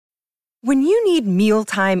When you need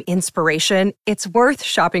mealtime inspiration, it's worth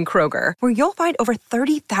shopping Kroger, where you'll find over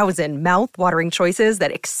 30,000 mouth-watering choices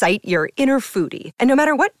that excite your inner foodie. And no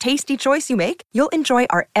matter what tasty choice you make, you'll enjoy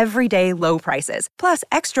our everyday low prices, plus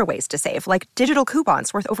extra ways to save, like digital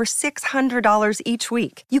coupons worth over $600 each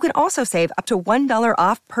week. You can also save up to $1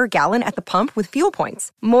 off per gallon at the pump with fuel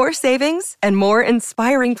points. More savings and more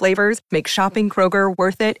inspiring flavors make shopping Kroger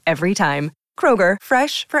worth it every time. Kroger,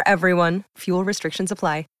 fresh for everyone. Fuel restrictions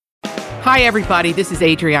apply. Hi, everybody. This is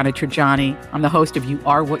Adriana Trajani. I'm the host of You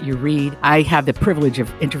Are What You Read. I have the privilege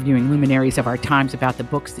of interviewing luminaries of our times about the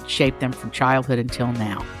books that shaped them from childhood until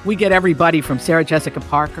now. We get everybody from Sarah Jessica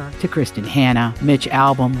Parker to Kristen Hanna, Mitch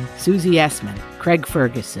Albom, Susie Essman, Craig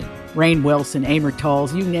Ferguson, Rainn Wilson, Amor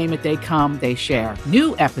Tolls, you name it, they come, they share.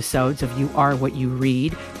 New episodes of You Are What You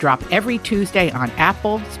Read drop every Tuesday on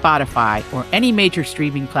Apple, Spotify, or any major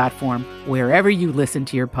streaming platform wherever you listen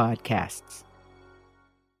to your podcasts.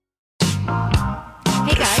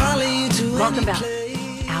 Hey guys, welcome back.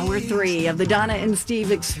 Hour 3 of the Donna and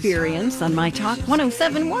Steve Experience on My Talk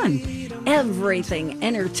 107.1. Everything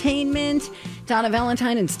Entertainment. Donna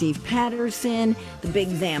Valentine and Steve Patterson. The big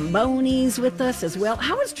Zambonis with us as well.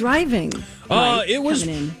 How was driving? It was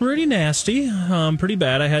pretty nasty, pretty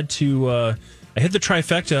bad. I had to... I hit the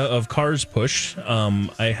trifecta of cars push.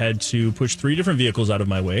 I had to push 3 different vehicles out of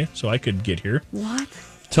my way so I could get here. What?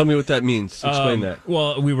 Tell me what that means. Explain that.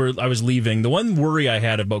 Well, I was leaving. The one worry I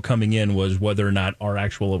had about coming in was whether or not our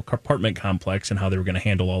actual apartment complex and how they were going to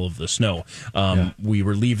handle all of the snow. We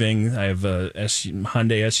were leaving. I have a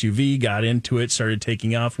Hyundai SUV, got into it, started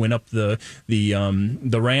taking off, went up the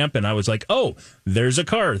ramp, and I was like, oh, there's a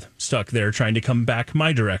car stuck there trying to come back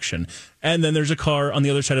my direction. And then there's a car on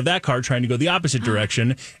the other side of that car trying to go the opposite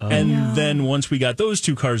direction. Then once we got those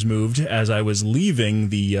 2 cars moved, as I was leaving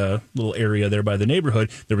the little area there by the neighborhood,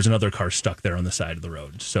 there was another car stuck there on the side of the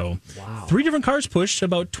road. So 3 different cars pushed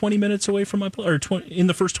about 20 minutes away from my in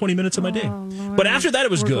the first 20 minutes of my day. Lord. But after that,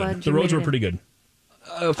 it was good. The roads were pretty good.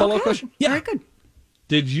 Follow-up question? Yeah. Very good.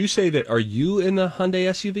 Did you say that, are you in the Hyundai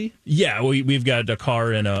SUV? Yeah, we've got a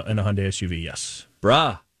car and a Hyundai SUV, yes.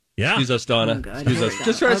 Brah. Yeah. Excuse us, Donna. Excuse us.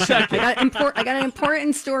 Just for a second. I got an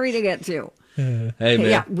important story to get to. Hey, man.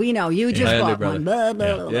 Yeah, we know. You just bought one. Blah,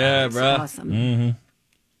 blah, blah, blah. Yeah, That's bro. awesome. Mm-hmm.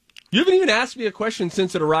 You haven't even asked me a question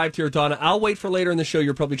since it arrived here, Donna. I'll wait for later in the show.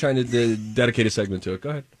 You're probably trying to dedicate a segment to it.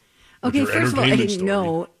 Go ahead. Okay, first of all, I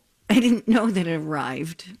didn't know that it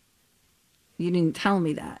arrived. You didn't tell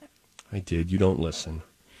me that. I did. You don't listen.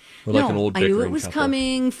 We're like an old I bickering knew it was couple.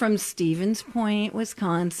 coming from Stevens Point,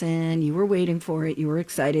 Wisconsin. You were waiting for it. You were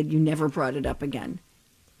excited. You never brought it up again.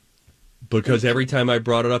 Because every time I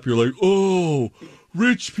brought it up, you're like, oh,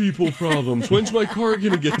 rich people problems. When's my car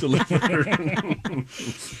going to get delivered?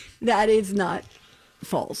 That is not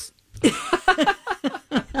false.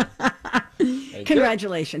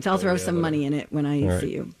 Congratulations. I'll throw some money in it when I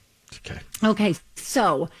see you. Okay,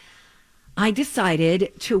 so I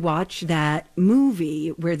decided to watch that movie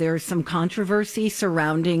where there's some controversy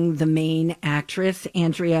surrounding the main actress,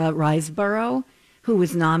 Andrea Riseborough, who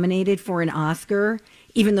was nominated for an Oscar,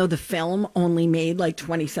 even though the film only made like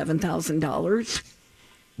 $27,000.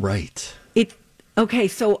 Right. Okay,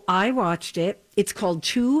 so I watched it. It's called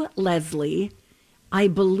To Leslie. I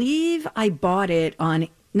believe I rented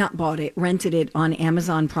it on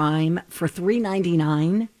Amazon Prime for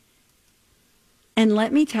 $3.99. And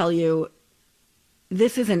let me tell you,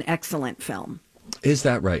 this is an excellent film. Is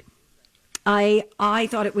that right? I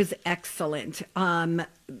thought it was excellent,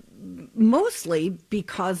 mostly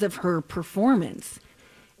because of her performance.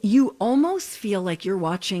 You almost feel like you're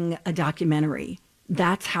watching a documentary.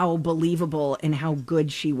 That's how believable and how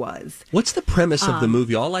good she was. What's the premise of the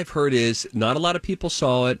movie? All I've heard is not a lot of people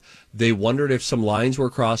saw it. They wondered if some lines were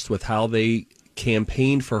crossed with how they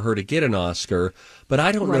campaigned for her to get an Oscar. But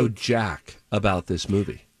I don't know jack about this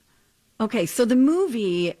movie. Okay, so the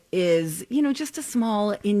movie is, just a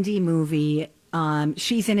small indie movie.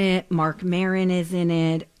 She's in it. Mark Maron is in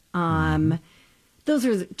it. Those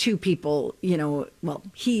are the 2 people,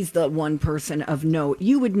 he's the one person of note.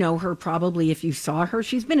 You would know her probably if you saw her.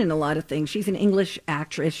 She's been in a lot of things. She's an English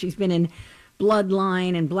actress. She's been in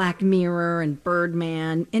Bloodline and Black Mirror and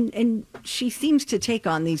Birdman. And she seems to take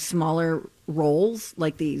on these smaller roles,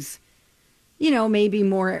 like these, maybe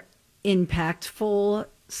more impactful,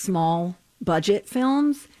 small budget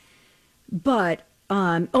films. But,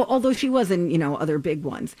 although she was in, other big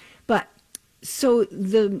ones. But, so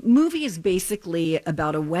the movie is basically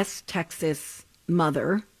about a West Texas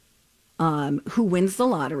mother who wins the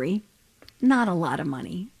lottery. Not a lot of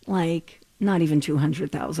money, like not even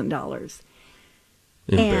 $200,000.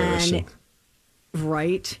 Embarrassing.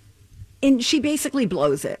 Right. And she basically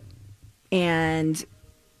blows it. and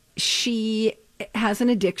she has an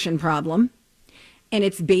addiction problem, and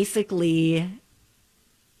it's basically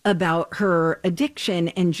about her addiction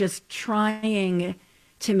and just trying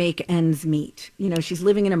to make ends meet. You know, she's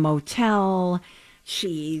living in a motel.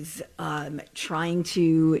 She's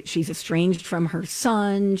she's estranged from her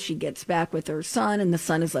son. She gets back with her son, and the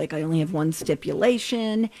son is like, I only have one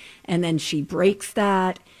stipulation. And then she breaks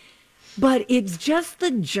that. But it's just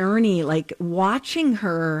the journey, like watching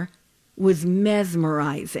her was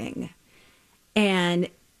mesmerizing. And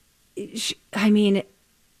she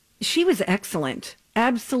was excellent.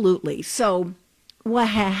 Absolutely. So what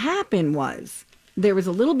had happened was there was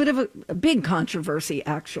a little bit of a big controversy,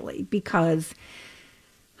 actually, because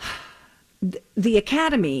the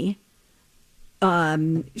Academy,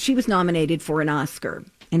 she was nominated for an Oscar.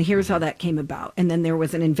 And here's how that came about. And then there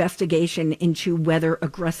was an investigation into whether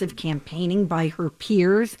aggressive campaigning by her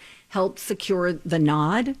peers helped secure the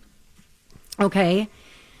nod. Okay.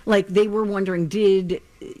 Like they were wondering, did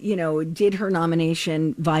her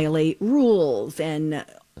nomination violate rules? And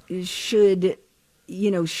should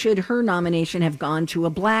her nomination have gone to a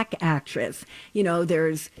black actress? You know,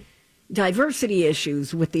 there's diversity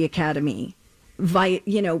issues with the Academy.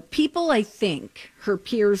 People, I think, her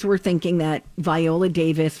peers were thinking that Viola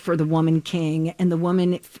Davis for The Woman King and the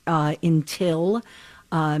woman in Till,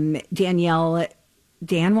 Danielle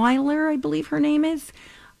Danweiler, I believe her name is,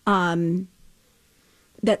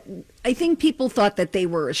 that I think people thought that they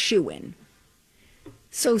were a shoo-in.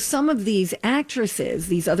 So some of these actresses,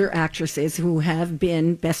 these other actresses who have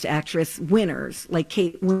been Best Actress winners, like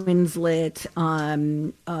Kate Winslet,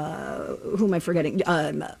 who am I forgetting?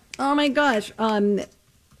 Oh my gosh, Gwyneth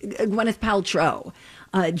Paltrow,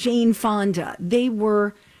 Jane Fonda, they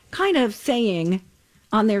were kind of saying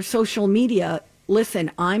on their social media,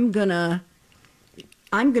 listen, I'm gonna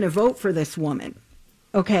vote for this woman.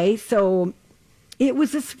 Okay, so it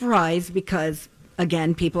was a surprise because,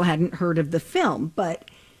 again, people hadn't heard of the film. But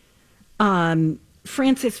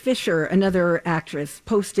Frances Fisher, another actress,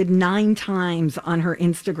 posted 9 times on her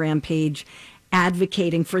Instagram page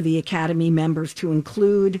advocating for the Academy members to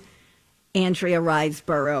include Andrea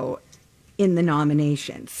Riseborough in the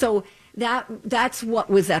nomination. So that's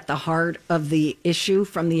what was at the heart of the issue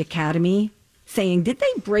from the Academy, saying, did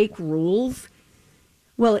they break rules?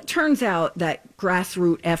 Well, it turns out that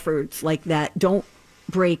grassroots efforts like that don't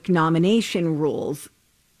break nomination rules,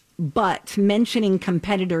 but mentioning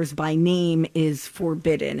competitors by name is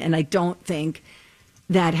forbidden. And I don't think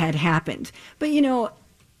that had happened. But,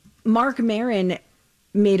 Mark Maron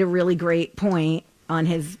made a really great point on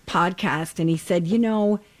his podcast, and he said,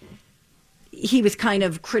 he was kind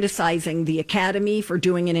of criticizing the Academy for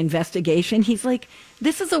doing an investigation. He's like,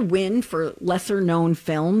 this is a win for lesser known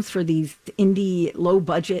films, for these indie low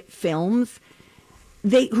budget films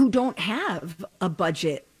who don't have a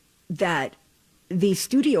budget that these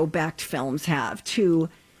studio backed films have to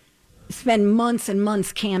spend months and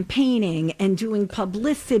months campaigning and doing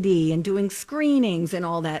publicity and doing screenings and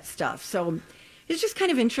all that stuff. So it's just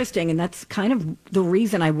kind of interesting, and that's kind of the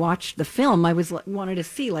reason I watched the film. I wanted to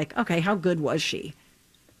see, like, okay, how good was she?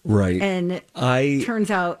 Right. And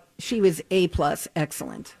turns out she was A+,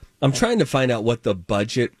 excellent. I'm trying to find out what the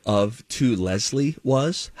budget of To Leslie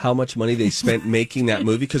was, how much money they spent making that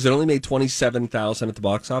movie, because it only made $27,000 at the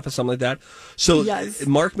box office, something like that. So yes.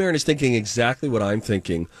 Mark Maron is thinking exactly what I'm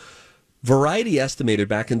thinking. Variety estimated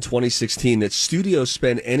back in 2016 that studios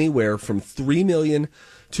spend anywhere from $3 million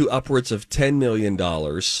to upwards of $10 million to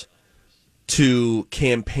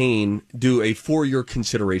do a 4-year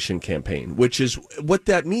consideration campaign, which is what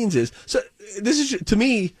that means is, so this is, to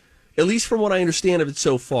me, at least from what I understand of it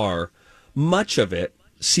so far, much of it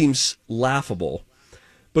seems laughable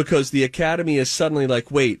because the Academy is suddenly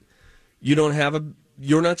like, wait,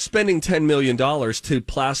 you're not spending $10 million to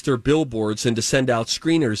plaster billboards and to send out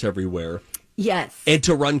screeners everywhere. Yes. And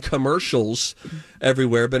to run commercials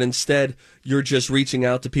everywhere, but instead you're just reaching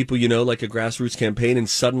out to people, like a grassroots campaign, and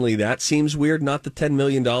suddenly that seems weird, not the $10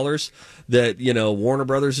 million that, Warner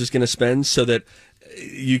Brothers is going to spend so that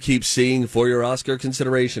you keep seeing for your Oscar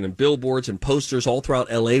consideration and billboards and posters all throughout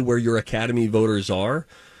L.A. where your Academy voters are.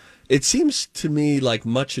 It seems to me like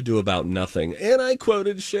much ado about nothing. And I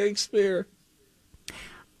quoted Shakespeare.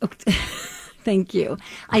 Thank you.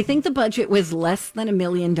 I think the budget was less than $1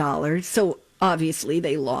 million. So obviously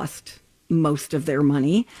they lost most of their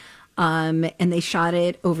money. And they shot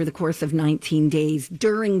it over the course of 19 days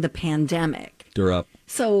during the pandemic. They're up.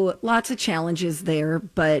 So lots of challenges there,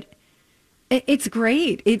 but it's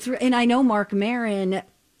great. And I know Mark Maron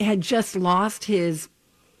had just lost his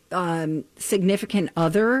significant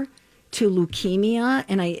other to leukemia,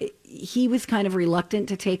 and he was kind of reluctant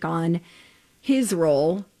to take on his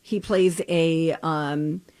role. He plays a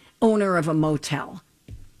owner of a motel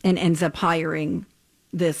and ends up hiring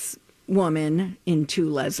this woman into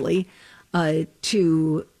Leslie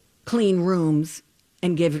to clean rooms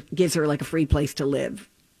and gives her like a free place to live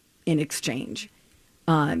in exchange.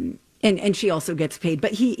 And she also gets paid,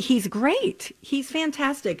 but he's great. He's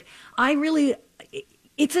fantastic.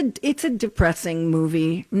 It's a depressing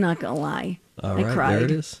movie. I'm not gonna lie. All right, I cried. there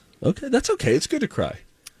it is. Okay, that's okay. It's good to cry.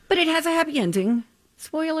 But it has a happy ending.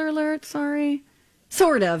 Spoiler alert, sorry.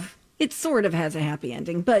 Sort of. It sort of has a happy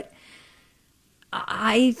ending, but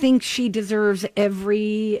I think she deserves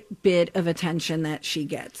every bit of attention that she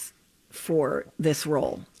gets for this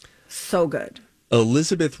role. So good.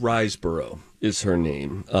 Elizabeth Riseborough is her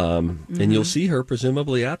name. And you'll see her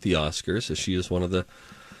presumably at the Oscars, as she is one of the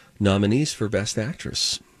nominees for Best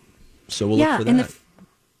Actress. So we'll look for that.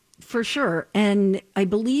 For sure. And I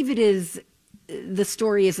believe the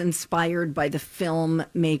story is inspired by the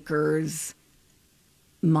filmmaker's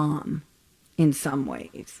mom in some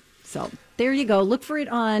ways. So there you go. Look for it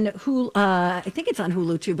on Hulu. I think it's on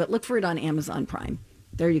Hulu too, but look for it on Amazon Prime.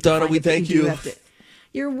 There you go. Donna, we thank you.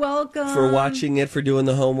 You're welcome. For watching it, for doing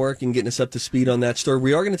the homework and getting us up to speed on that story.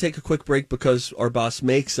 We are going to take a quick break because our boss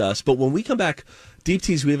makes us. But when we come back, Deep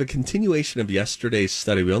Tease, we have a continuation of yesterday's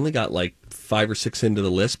study. We only got like 5 or 6 into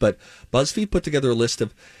the list, but BuzzFeed put together a list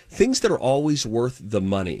of things that are always worth the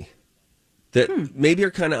money. That maybe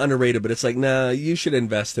are kind of underrated, but it's like, nah, you should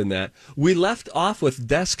invest in that. We left off with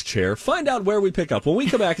desk chair. Find out where we pick up. When we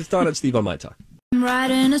come back, it's Donna and Steve on My Talk. I'm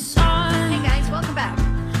writing a song. Hey guys, welcome back.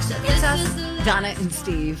 It's us, Donna and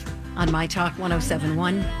Steve, on My Talk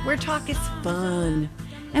 107.1, where talk is fun.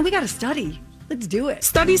 And we got a study. Let's do it.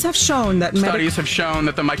 Studies have shown that the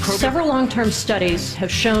microbial... Several long-term studies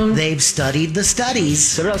have shown... They've studied the studies.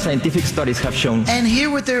 Several scientific studies have shown... And here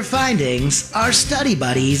with their findings are study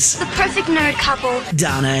buddies... The perfect nerd couple.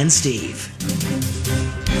 Donna and Steve.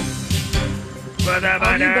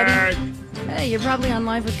 Hey, you're probably on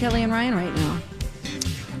Live with Kelly and Ryan right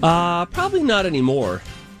now. Probably not anymore.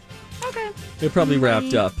 Okay. They're probably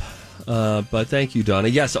wrapped up. But thank you, Donna.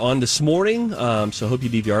 Yes, on this morning, so hope you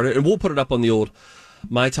DVR'd it. And we'll put it up on the old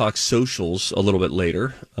My Talk socials a little bit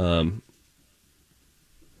later. But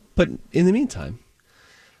in the meantime,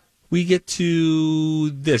 we get to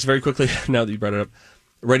this very quickly, now that you brought it up.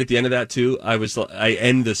 Right at the end of that, too, I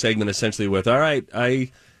end the segment essentially with, all right,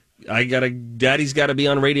 Daddy's got to be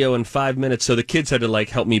on radio in 5 minutes. So the kids had to,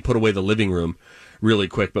 help me put away the living room really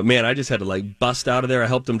quick. But, man, I just had to, bust out of there. I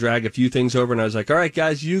helped them drag a few things over, and I was like, all right,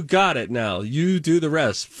 guys, you got it now. You do the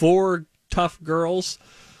rest. 4 tough girls,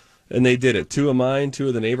 and they did it. 2 of mine, 2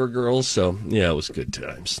 of the neighbor girls. So, yeah, it was good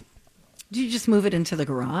times. Did you just move it into the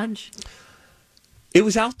garage? It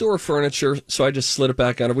was outdoor furniture, so I just slid it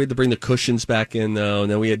back on. We had to bring the cushions back in, though,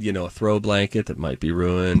 and then we had, a throw blanket that might be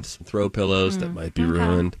ruined, some throw pillows that might be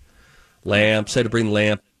ruined, lamps. I had to bring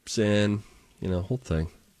lamps in, whole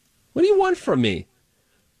thing. What do you want from me?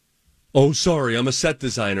 Oh, sorry, I'm a set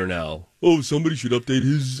designer now. Oh, somebody should update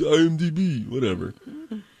his IMDb, whatever.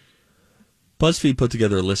 BuzzFeed put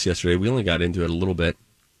together a list yesterday. We only got into it a little bit.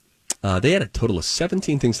 They had a total of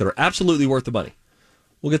 17 things that are absolutely worth the money.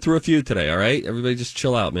 We'll get through a few today, all right? Everybody just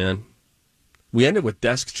chill out, man. We ended with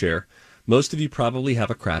desk chair. Most of you probably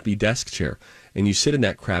have a crappy desk chair, and you sit in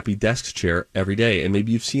that crappy desk chair every day, and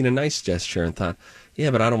maybe you've seen a nice desk chair and thought,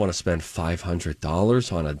 yeah, but I don't want to spend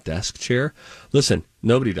 $500 on a desk chair. Listen,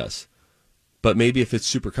 nobody does. But maybe if it's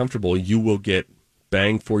super comfortable, you will get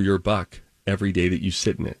bang for your buck every day that you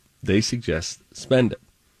sit in it. They suggest spend it.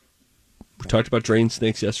 We talked about drain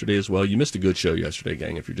snakes yesterday as well. You missed a good show yesterday,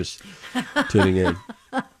 gang, if you're just tuning in.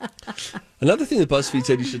 Another thing that BuzzFeed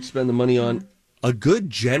said you should spend the money on, a good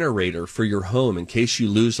generator for your home in case you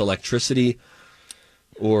lose electricity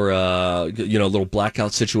or, a little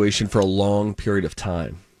blackout situation for a long period of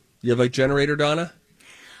time. You have a generator, Donna?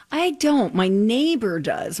 I don't. My neighbor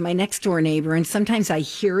does, my next door neighbor, and sometimes I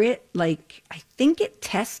hear it. I think it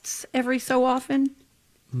tests every so often.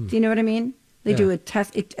 Do you know what I mean? They do a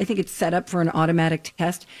test. I think it's set up for an automatic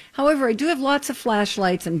test. However, I do have lots of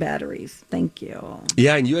flashlights and batteries. Thank you.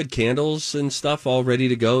 Yeah, and you had candles and stuff all ready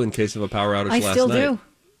to go in case of a power outage last night. I still do.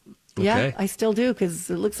 Okay. Yeah, I still do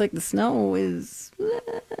because it looks like the snow is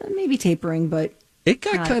maybe tapering, but it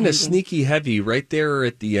got kind of sneaky heavy right there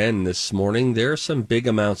at the end this morning. There are some big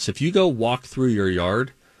amounts. If you go walk through your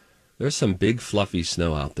yard, there's some big fluffy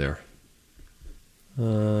snow out there.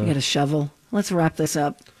 I got a shovel. Let's wrap this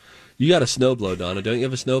up. You got a snowblower, Donna. Don't you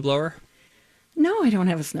have a snowblower? No, I don't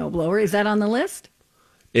have a snowblower. Is that on the list?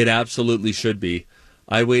 It absolutely should be.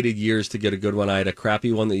 I waited years to get a good one. I had a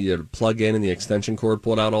crappy one that you had to plug in and the extension cord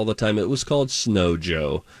pulled out all the time. It was called Snow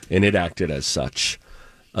Joe, and it acted as such.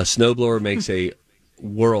 A snowblower makes a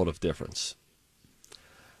world of difference.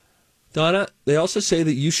 Donna, they also say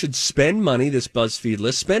that you should spend money, this BuzzFeed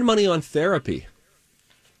list, spend money on therapy.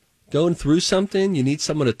 Going through something, you need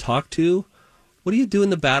someone to talk to. What are you doing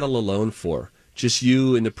the battle alone for? Just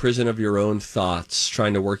you in the prison of your own thoughts,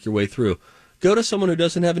 trying to work your way through. Go to someone who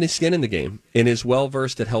doesn't have any skin in the game and is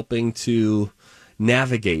well-versed at helping to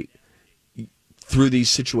navigate through these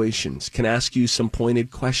situations, can ask you some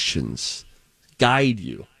pointed questions, guide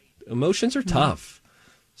you. Emotions are tough.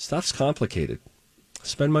 Stuff's complicated.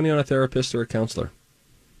 Spend money on a therapist or a counselor.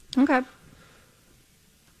 Okay.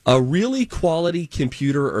 A really quality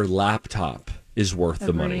computer or laptop is worth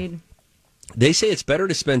the money. They say it's better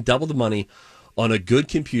to spend double the money on a good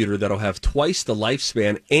computer that'll have twice the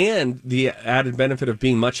lifespan and the added benefit of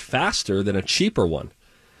being much faster than a cheaper one,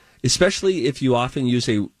 especially if you often use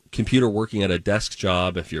a computer working at a desk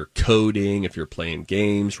job, if you're coding, if you're playing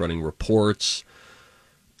games, running reports.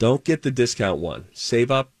 Don't get the discount one. Save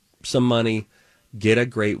up some money, get a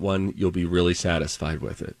great one. You'll be really satisfied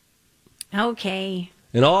with it. Okay.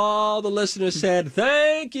 And all the listeners said,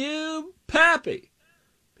 thank you, Pappy.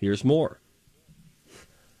 Here's more.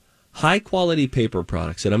 High-quality paper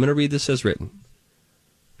products, and I'm going to read this as written,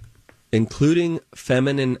 including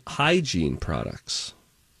feminine hygiene products,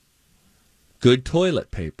 good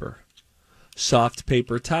toilet paper, soft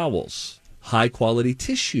paper towels, high-quality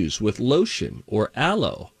tissues with lotion or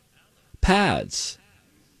aloe, pads,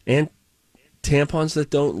 and tampons that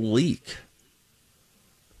don't leak.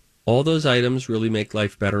 All those items really make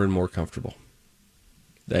life better and more comfortable.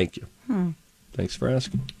 Thank you. Thanks for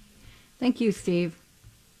asking. Thank you, Steve.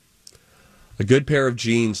 A good pair of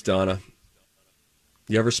jeans, Donna.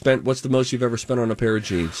 You ever spent, what's the most you've ever spent on a pair of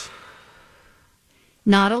jeans?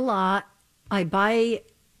 Not a lot. I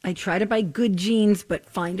try to buy good jeans, but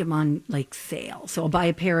find them on like sale. So I'll buy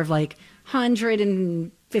a pair of like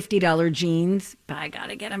 $150 jeans, but I got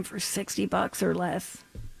to get them for $60 or less.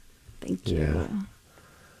 Thank you. Yeah.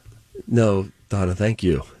 No, Donna, thank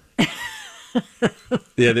you.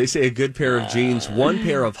 Yeah, they say a good pair of jeans, one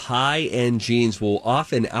pair of high-end jeans will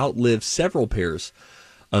often outlive several pairs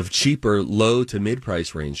of cheaper, low to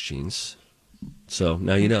mid-price range jeans. So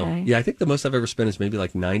now you know. Yeah, I think the most I've ever spent is maybe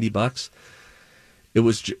like $90. It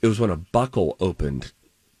was when a Buckle opened,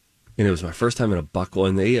 and it was my first time in a Buckle.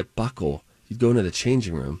 And they at Buckle, you'd go into the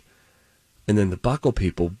changing room, and then the Buckle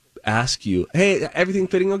people ask you, hey, everything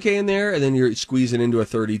fitting okay in there? And then you're squeezing into a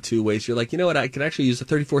 32 waist. You're like, you know what? I could actually use a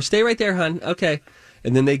 34. Stay right there, hon. Okay.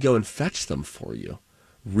 And then they go and fetch them for you.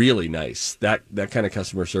 Really nice. That kind of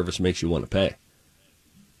customer service makes you want to pay.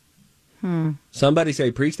 Somebody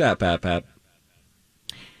say, preach that, Pap.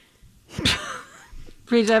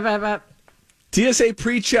 Preach that, Pap. TSA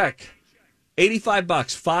pre-check,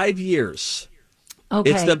 $85, 5 years.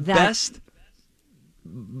 Okay. It's the best.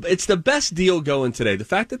 It's the best deal going today. The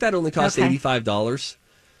fact that only costs $85,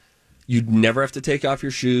 you'd never have to take off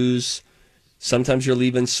your shoes. Sometimes you're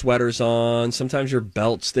leaving sweaters on. Sometimes your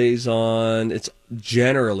belt stays on. It's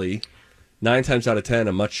generally 9 times out of 10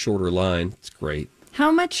 a much shorter line. It's great.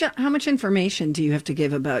 How much information do you have to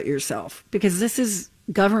give about yourself? Because this is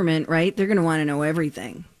government, right? They're going to want to know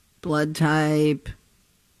everything. Blood type,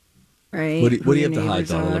 right? What do you have to hide,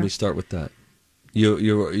 Donna? Let me start with that.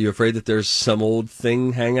 You're afraid that there's some old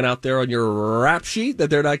thing hanging out there on your rap sheet that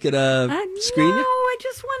they're not going to screen you? No, I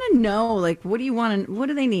just want to know, like, what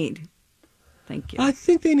do they need? Thank you. I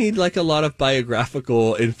think they need, like, a lot of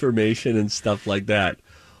biographical information and stuff like that.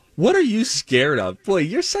 What are you scared of? Boy,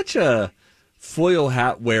 you're such a foil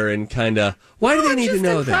hat wearing kind of. Why do they need to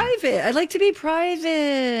know that? Private. I'd like to be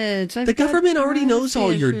private. The government already knows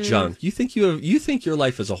all your junk. You think your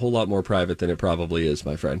life is a whole lot more private than it probably is,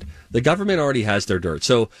 my friend. The government already has their dirt.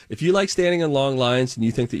 So if you like standing in long lines and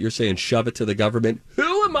you think that you're saying shove it to the government,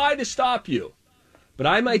 who am I to stop you? But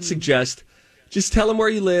I might suggest just tell them where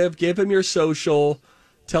you live, give them your social,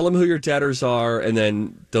 tell them who your debtors are, and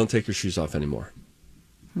then don't take your shoes off anymore.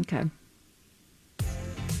 Okay.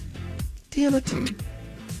 Damn it.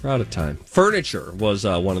 We're out of time. Furniture was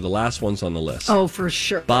one of the last ones on the list. Oh, for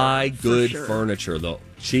sure. Buy good furniture. The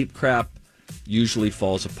cheap crap usually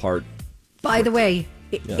falls apart. By the way,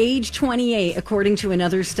 age 28, according to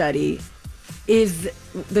another study, is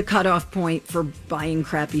the cutoff point for buying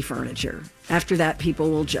crappy furniture. After that, people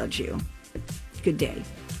will judge you. Good day.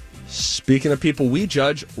 Speaking of people we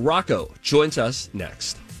judge, Rocco joins us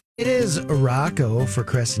next. It is Rocco for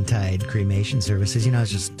Crescent Tide Cremation Services. You know, I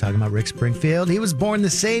was just talking about Rick Springfield. He was born the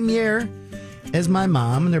same year as my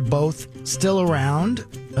mom, and they're both still around.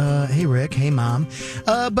 Hey, Rick. Hey, Mom.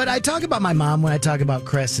 But I talk about my mom when I talk about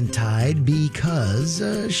Crescent Tide because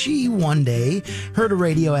she one day heard a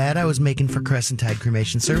radio ad I was making for Crescent Tide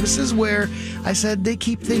Cremation Services where I said they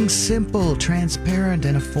keep things simple, transparent,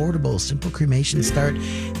 and affordable. Simple cremations start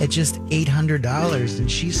at just $800. And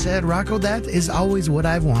she said, Rocco, that is always what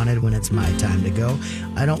I've wanted when it's my time to go.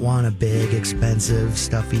 I don't want a big, expensive,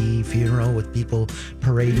 stuffy funeral with people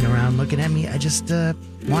parading around looking at me. I just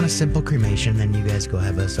want a simple cremation, then you guys go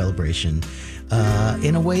have a celebration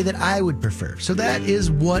in a way that I would prefer. So that is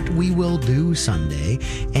what we will do Sunday,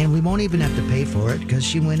 and we won't even have to pay for it because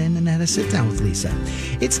she went in and had a sit down with Lisa.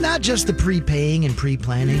 It's not just the prepaying and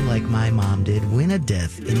pre-planning like my mom did when a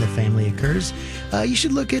death in the family occurs. You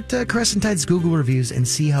should look at Crescent Tide's Google reviews and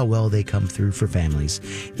see how well they come through for families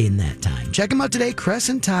in that time. Check them out today,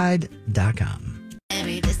 crescenttide.com.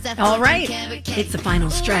 All right, it's the final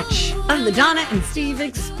stretch of the Donna and Steve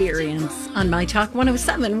experience on My Talk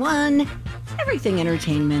 107.1, Everything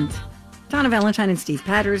Entertainment. Donna Valentine and Steve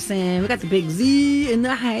Patterson. We got the Big Z in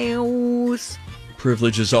the house.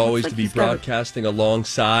 Privilege as always to be broadcasting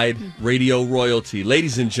alongside radio royalty.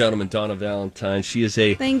 Ladies and gentlemen, Donna Valentine. She is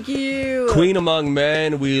a Thank you. queen among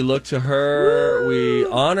men. We look to her, we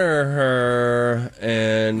honor her,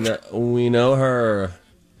 and we know her.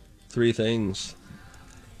 3 things.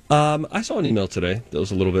 I saw an email today that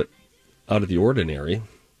was a little bit out of the ordinary.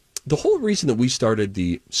 The whole reason that we started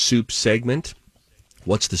the soup segment,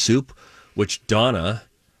 What's the Soup, which Donna,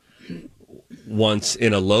 once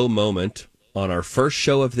in a low moment on our first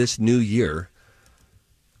show of this new year,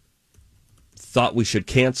 thought we should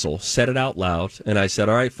cancel, said it out loud, and I said,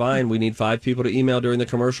 all right, fine, we need 5 people to email during the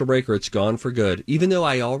commercial break or it's gone for good, even though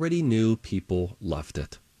I already knew people loved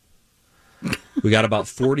it. We got about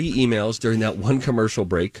 40 emails during that one commercial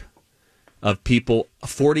break of people,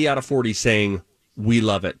 40 out of 40 saying, we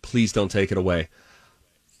love it. Please don't take it away.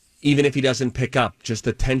 Even if he doesn't pick up, just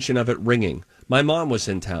the tension of it ringing. My mom was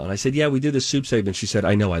in town. I said, yeah, we do the soup segment. She said,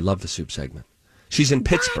 I know, I love the soup segment. She's in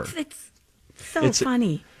Pittsburgh. It's so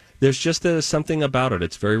funny. There's just something about it.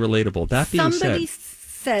 It's very relatable. That being Somebody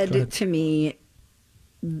said to me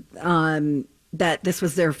that this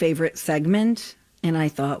was their favorite segment. And I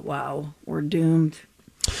thought, wow, we're doomed.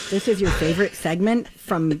 This is your favorite segment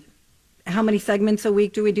from how many segments a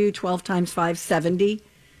week do we do? 12 times 5, 70?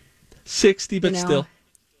 60, but still.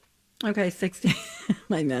 Okay, 60.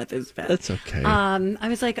 My math is bad. That's okay. I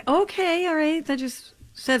was like, okay, all right. That just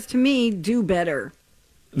says to me, do better.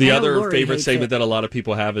 The other favorite segment that a lot of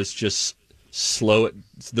people have is just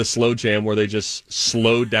the slow jam where they just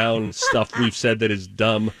slow down stuff we've said that is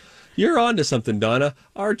dumb. You're on to something, Donna.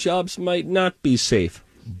 Our jobs might not be safe,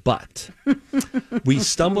 but we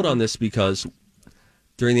stumbled on this because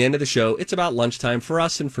during the end of the show, it's about lunchtime for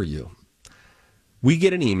us and for you. We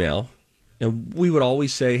get an email, and we would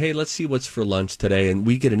always say, hey, let's see what's for lunch today. And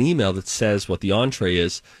we get an email that says what the entree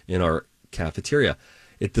is in our cafeteria.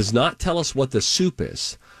 It does not tell us what the soup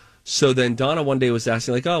is. So then Donna one day was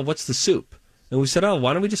asking, like, oh, what's the soup? And we said, oh,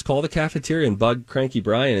 why don't we just call the cafeteria and bug Cranky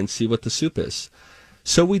Brian and see what the soup is?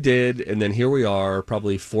 So we did, and then here we are,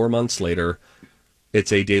 probably 4 months later.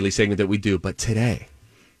 It's a daily segment that we do. But today,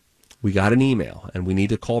 we got an email, and we need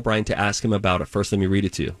to call Brian to ask him about it. First, let me read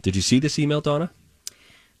it to you. Did you see this email, Donna?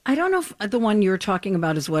 I don't know if the one you're talking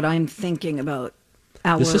about is what I'm thinking about.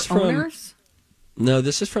 Our owners? No,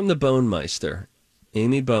 this is from the Bone Meister,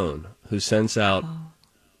 Amy Bone, who sends out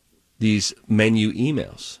these menu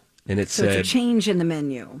emails. And it said, it's a change in the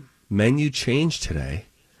menu. Menu change today.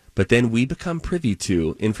 But then we become privy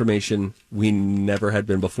to information we never had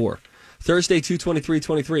been before. Thursday,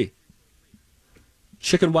 2/23/23.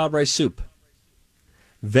 Chicken wild rice soup.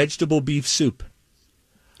 Vegetable beef soup.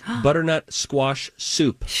 Butternut squash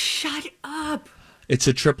soup. Shut up. It's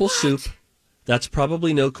a triple soup. That's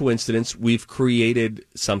probably no coincidence. We've created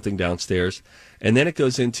something downstairs. And then it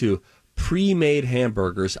goes into pre-made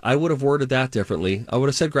hamburgers. I would have worded that differently. I would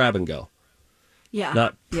have said grab and go. Yeah.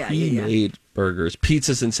 Not pre-made burgers,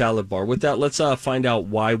 pizzas and salad bar. With that, let's find out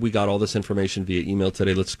why we got all this information via email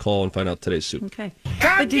today. Let's call and find out today's soup. Okay.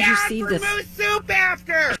 Come did you see this soup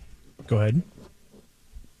after? Go ahead.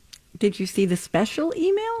 Did you see the special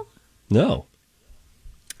email? No.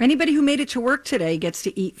 Anybody who made it to work today gets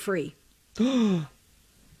to eat free.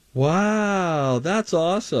 Wow, that's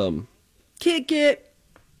awesome. Kick it.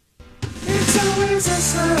 It's always a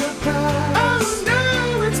surprise. Oh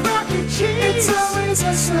no, it's mac and cheese. It's always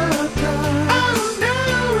a surprise. Oh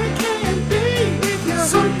no, it can't be. If you're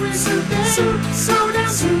hungry today, so down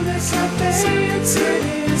to this cafe.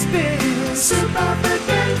 It is big. Soup of the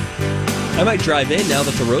day. I might drive in now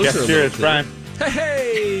that the roads are a little Brian.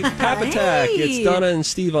 Hey, Pap Attack. Hey. It's Donna and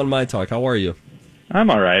Steve on My Talk. How are you? I'm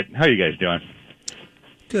all right. How are you guys doing?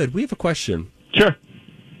 Good. We have a question. Sure.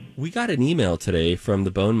 We got an email today from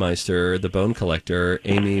the Bone Meister, the bone collector,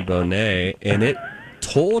 Amy Bonet, and it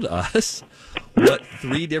told us what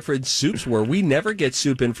 3 different soups were. We never get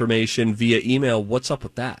soup information via email. What's up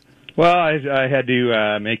with that? Well, I had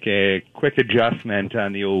to make a quick adjustment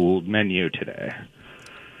on the old menu today.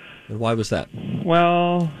 And why was that?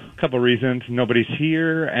 Well, a couple reasons. Nobody's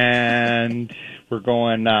here, and we're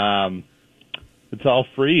going, it's all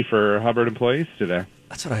free for Hubbard employees today.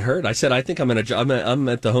 That's what I heard. I said I think I'm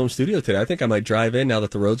at the home studio today. I think I might drive in now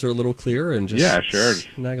that the roads are a little clearer and just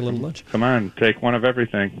snag a little lunch. Come on, take one of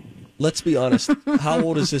everything. Let's be honest. How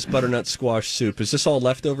old is this butternut squash soup? Is this all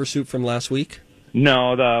leftover soup from last week?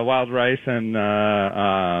 No, the wild rice and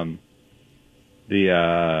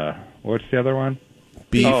what's the other one?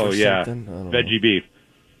 Beef. Oh or yeah, something? veggie beef.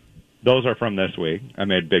 Those are from this week. I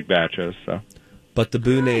made big batches, so. But the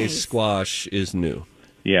Bonet squash is new.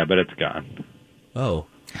 Yeah, but it's gone. Oh.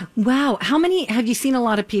 Wow. How many, have you seen a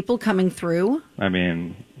lot of people coming through? I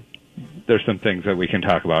mean, there's some things that we can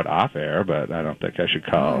talk about off air, but I don't think I should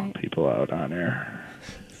call people out on air.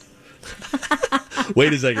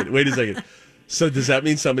 Wait a second. So does that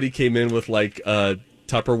mean somebody came in with like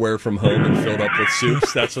Tupperware from home and filled up with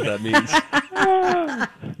soups? That's what that means.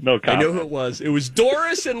 No comment. I know who it was. It was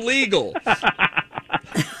Doris and Legal.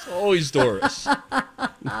 It's always Doris.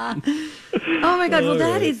 Oh my God! Well,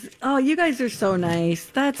 that is. Oh, you guys are so nice.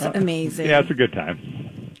 That's amazing. Yeah, it's a good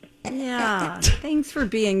time. Yeah. Thanks for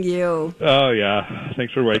being you. Oh yeah.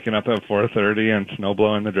 Thanks for waking up at 4:30 and snow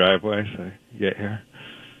blowing the driveway so you get here.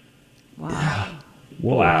 Wow.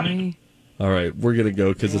 Blast. All right, we're gonna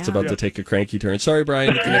go because it's about to take a cranky turn. Sorry,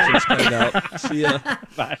 Brian. The connection's cut out. See ya.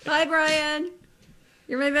 Bye. Bye, Brian.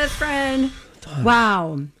 You're my best friend.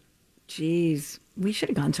 Wow. Jeez, we should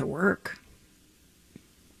have gone to work.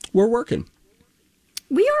 We're working.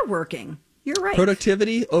 We are working. You're right.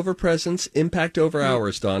 Productivity over presence, impact over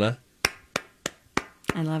hours, Donna.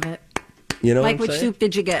 I love it. You know Mike, what I'm which saying? soup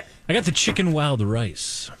did you get? I got the chicken wild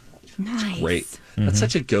rice. Nice. Great. That's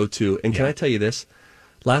such a go-to. And can I tell you this?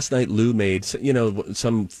 Last night, Lou made,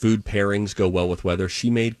 some food pairings go well with weather. She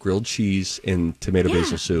made grilled cheese and tomato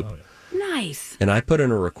basil soup. Oh, yeah. Nice. And I put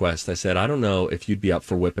in a request. I said, I don't know if you'd be up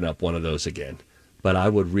for whipping up one of those again, but I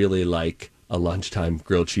would really like a lunchtime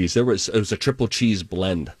grilled cheese. It was a triple cheese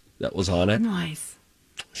blend that was on it. Nice.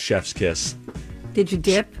 Chef's kiss. Did you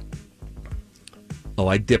dip? Oh,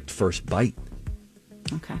 I dipped first bite.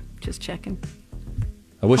 Okay, just checking.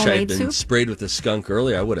 I wish I had Homemade been soup? sprayed with the skunk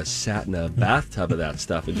earlier. I would have sat in a bathtub of that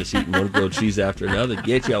stuff and just eaten one grilled cheese after another.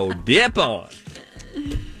 Get your dip on.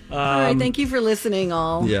 All right, thank you for listening,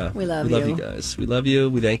 all. Yeah. We love you. We love you guys. We love you.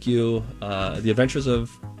 We thank you. The Adventures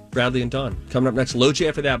of Bradley and Dawn. Coming up next, Low J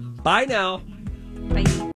after that. Bye now.